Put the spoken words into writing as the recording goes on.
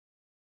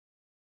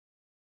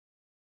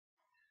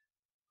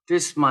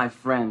This, my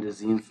friend, is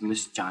the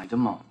infamous Johnny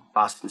Damone,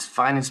 Boston's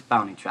finest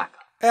bounty tracker.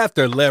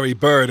 After Larry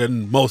Bird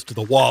and most of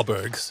the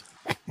Wahlbergs.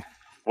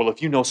 Well,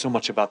 if you know so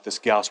much about this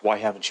Gauss, why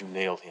haven't you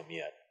nailed him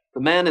yet? The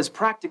man is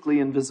practically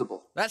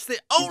invisible. That's the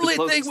only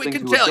thing we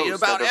can to a tell you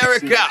ghost about I've ever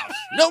Eric seen. Gauss.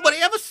 Nobody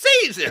ever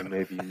sees Then him.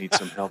 maybe you need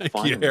some help Thank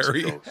finding you, this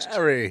Harry. ghost.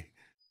 Harry.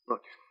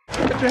 Look,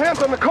 Get your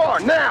hands on the car,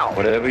 now!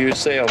 Whatever you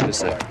say,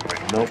 officer.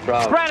 No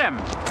problem. Spread him!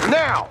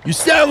 Now! You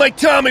sound like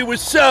Tommy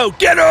Wiseau.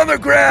 Get on the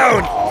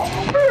ground!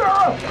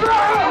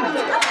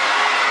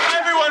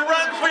 Everyone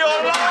run for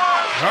your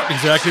lives! Oh,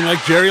 he's acting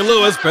like Jerry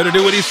Lewis. Better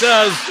do what he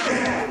says.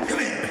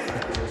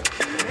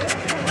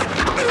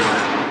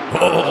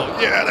 Oh,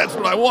 yeah, that's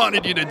what I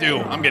wanted you to do.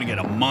 I'm gonna get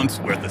a month's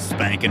worth of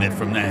spanking it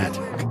from that.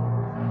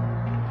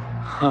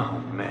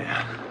 Oh,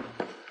 man.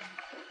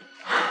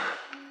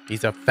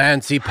 He's a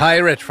fancy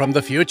pirate from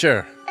the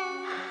future.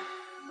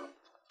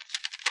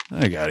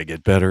 I gotta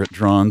get better at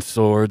drawing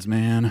swords,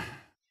 man.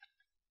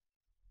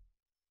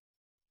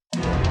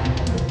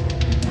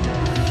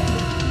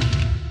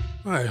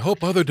 I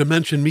hope other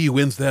dimension me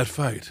wins that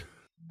fight.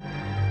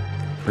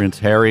 Prince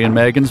Harry and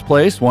Meghan's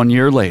place 1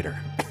 year later.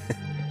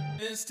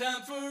 It's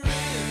time for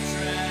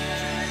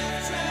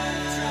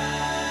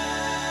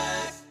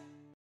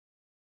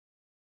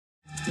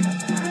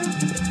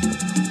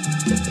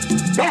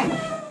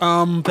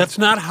That's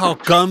not how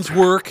guns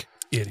work,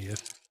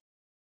 idiot.